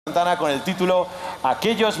Santana con el título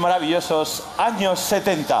Aquellos maravillosos años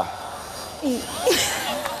 70.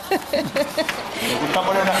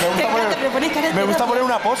 Me gusta poner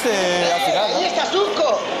una pose al final, ¿no? ¡Ahí está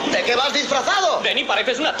Surco! ¿De qué vas disfrazado? Denny,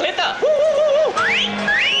 pareces un atleta.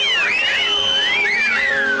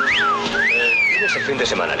 ¿Tienes el fin de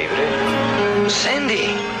semana libre?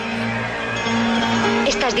 Sandy.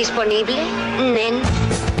 ¿Estás disponible, nen?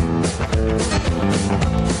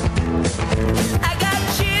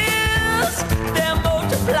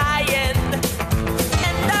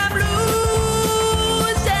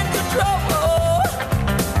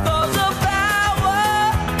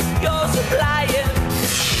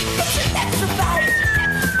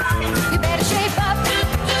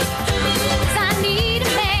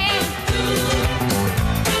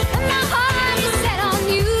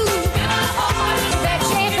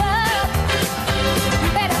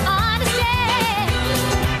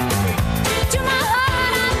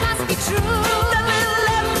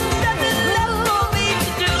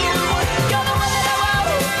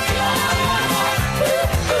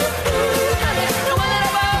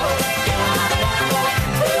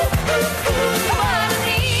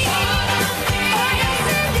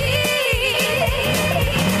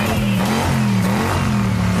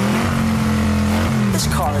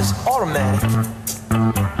 Is automatic,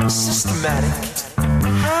 systematic,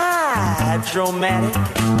 hydromatic,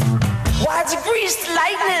 wide degrees to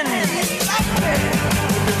lightning.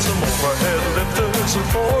 It's some overhead lifters and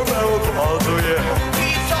 4-barrel quads, oh yeah.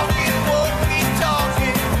 Keep talking, won't keep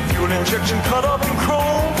talking. Fuel injection cut up in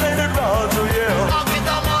chrome-plated rods, oh yeah. I'll get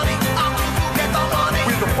the money, I'll get the money.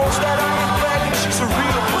 With the force that